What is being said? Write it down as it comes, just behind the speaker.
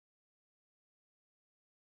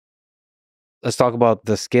let's talk about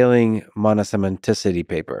the scaling monosemanticity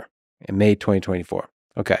paper in May 2024.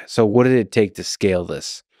 Okay, so what did it take to scale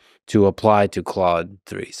this to apply to Claude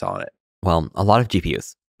 3 Sonnet? Well, a lot of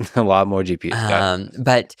GPUs. A lot more GPUs.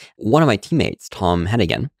 But one of my teammates, Tom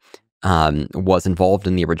Hennigan, was involved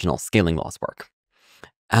in the original scaling laws work.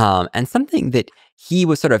 And something that he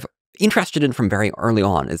was sort of interested in from very early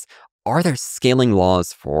on is, are there scaling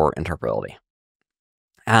laws for interpretability?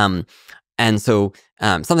 And so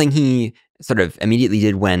something he sort of immediately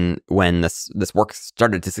did when this work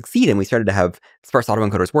started to succeed and we started to have sparse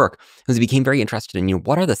autoencoders work was he became very interested in,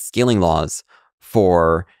 what are the scaling laws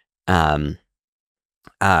for for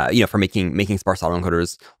making sparse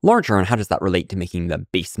autoencoders larger, and how does that relate to making the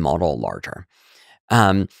base model larger?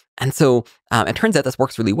 And so it turns out this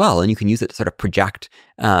works really well, and you can use it to sort of project,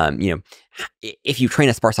 if you train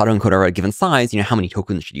a sparse autoencoder at a given size, how many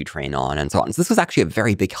tokens should you train on, and so on. So this was actually a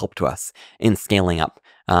very big help to us in scaling up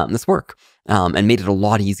this work, and made it a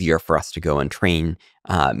lot easier for us to go and train,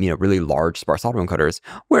 really large sparse autoencoders,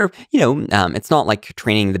 where, it's not like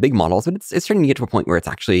training the big models, but it's starting to get to a point where it's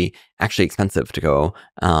actually expensive to go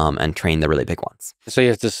and train the really big ones. So you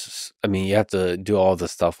have to do all the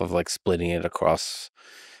stuff of like splitting it across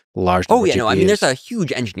large. Oh yeah, no, there's a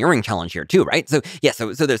huge engineering challenge here too, right? So yeah,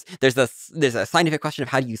 so there's a scientific question of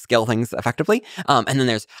how do you scale things effectively, and then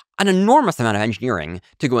there's an enormous amount of engineering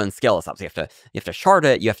to go and scale this up. So you have to shard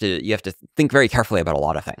it. You have to think very carefully about a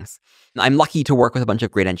lot of things. I'm lucky to work with a bunch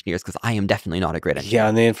of great engineers because I am definitely not a great engineer. Yeah,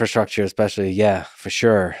 on the infrastructure especially. Yeah, for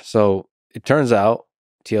sure. So it turns out,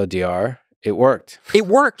 TLDR, it worked. It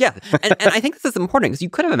worked, yeah. And I think this is important because you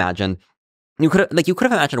could have imagined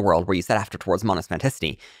a world where you set after towards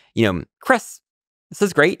monosemanticity. Chris, this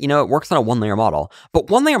is great. It works on a one-layer model, but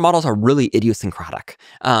one-layer models are really idiosyncratic.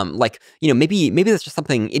 Maybe that's just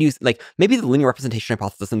something maybe the linear representation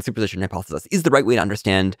hypothesis and superposition hypothesis is the right way to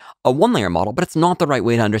understand a one-layer model, but it's not the right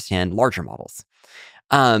way to understand larger models.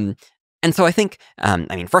 And so I think,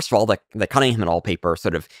 first of all, the Cunningham et al. Paper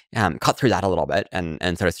sort of cut through that a little bit and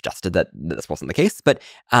sort of suggested that this wasn't the case. But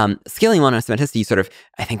scaling monosemanticity sort of,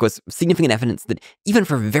 I think, was significant evidence that even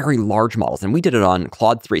for very large models, and we did it on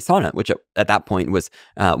Claude 3 Sonnet, which at that point was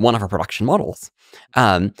one of our production models,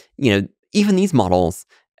 even these models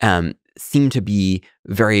seem to be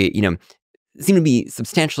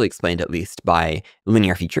substantially explained, at least, by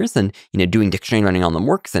linear features, and doing dictionary running on them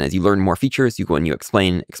works. And as you learn more features, you go and you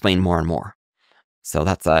explain more and more. So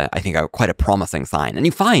that's I think quite a promising sign. And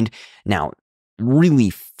you find now really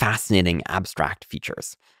fascinating abstract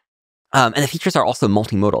features. And the features are also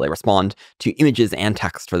multimodal. They respond to images and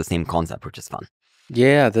text for the same concept, which is fun.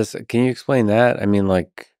 Yeah, can you explain that?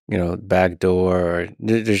 Backdoor.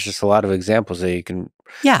 There's just a lot of examples that you can.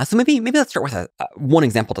 Yeah, so maybe let's start with one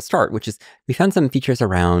example to start, which is we found some features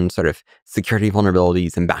around sort of security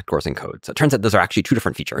vulnerabilities and backdoors in code. So it turns out those are actually two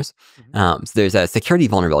different features. So there's a security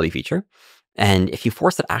vulnerability feature, and if you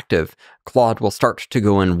force it active, Claude will start to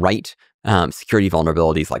go and write security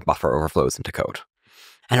vulnerabilities like buffer overflows into code.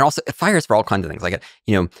 And it fires for all kinds of things. Like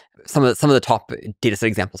some of the top dataset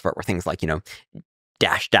examples for it were things like --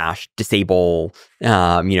 disable,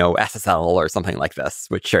 SSL or something like this,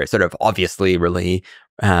 which are sort of obviously really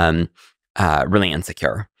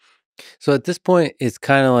insecure. So at this point, it's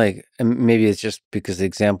kind of like, and maybe it's just because the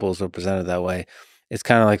examples are presented that way, it's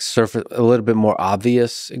kind of like a little bit more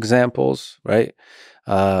obvious examples, right?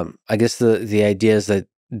 I guess the idea is that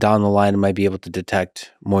down the line, it might be able to detect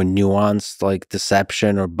more nuanced, like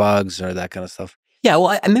deception or bugs or that kind of stuff. Yeah,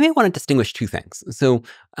 well, I maybe want to distinguish two things. So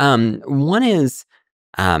one is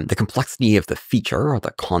the complexity of the feature or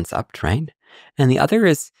the concept, right? And the other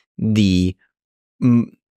is the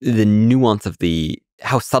nuance of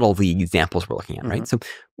how subtle the examples we're looking at, right? So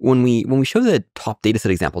when we show the top dataset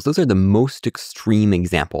examples, those are the most extreme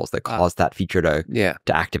examples that cause that feature to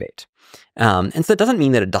activate. And so it doesn't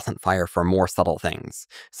mean that it doesn't fire for more subtle things.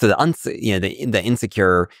 So the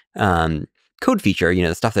insecure code feature,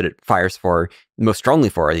 the stuff that it fires for most strongly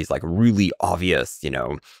for are these like really obvious,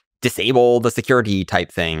 disable the security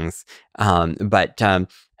type things. But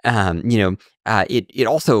it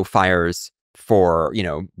also fires for,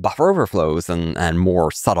 buffer overflows and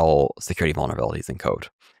more subtle security vulnerabilities in code.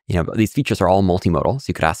 But these features are all multimodal. So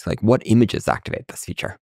you could ask, like, what images activate this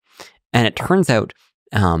feature? And it turns out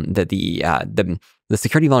that the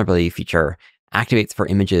security vulnerability feature activates for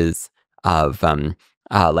images of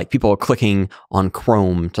like people clicking on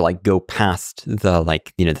Chrome to like go past the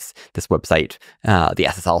this website, the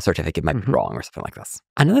SSL certificate might be wrong or something like this.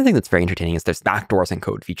 Another thing that's very entertaining is there's backdoors in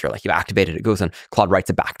code feature. Like you activate it, it goes and Claude writes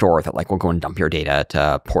a backdoor that like will go and dump your data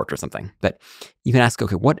to port or something. But you can ask,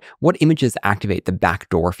 okay, what images activate the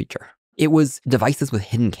backdoor feature? It was devices with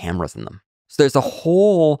hidden cameras in them. So there's a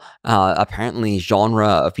whole, apparently, genre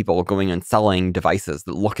of people going and selling devices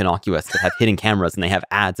that look innocuous, that have hidden cameras, and they have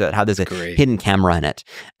ads about how there's a hidden camera in it.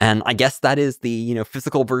 And I guess that is the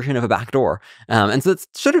physical version of a backdoor. And so it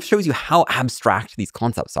sort of shows you how abstract these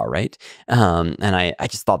concepts are, right? And I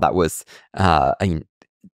just thought that was, I'm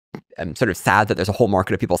sort of sad that there's a whole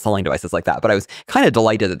market of people selling devices like that, but I was kind of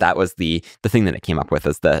delighted that that was the thing that it came up with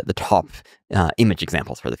as the top image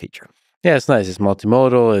examples for the feature. Yeah, it's nice. It's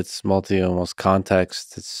multimodal. It's almost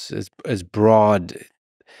context. It's broad,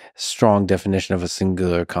 strong definition of a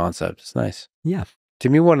singular concept. It's nice. Yeah. To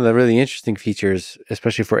me, one of the really interesting features,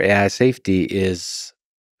 especially for AI safety, is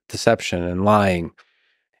deception and lying,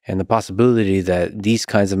 and the possibility that these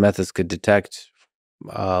kinds of methods could detect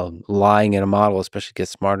lying in a model, especially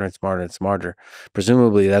gets smarter and smarter and smarter.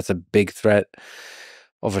 Presumably, that's a big threat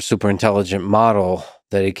of a super intelligent model,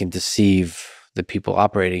 that it can deceive the people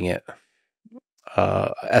operating it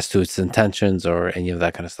as to its intentions or any of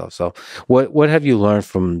that kind of stuff. So what have you learned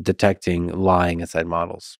from detecting lying inside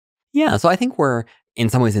models? Yeah, so I think we're in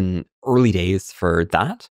some ways in early days for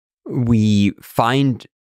that. We find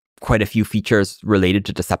quite a few features related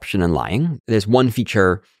to deception and lying. There's one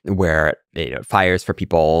feature where it fires for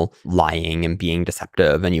people lying and being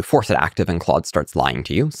deceptive, and you force it active and Claude starts lying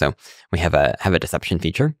to you. So we have a deception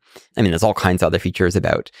feature. I mean, there's all kinds of other features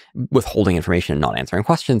about withholding information and not answering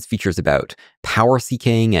questions, features about power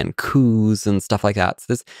seeking and coups and stuff like that.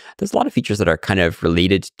 So there's a lot of features that are kind of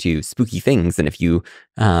related to spooky things, and if you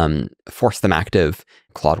force them active,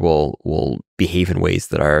 Claude will behave in ways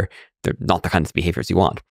that are they're not the kinds of behaviors you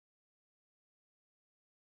want.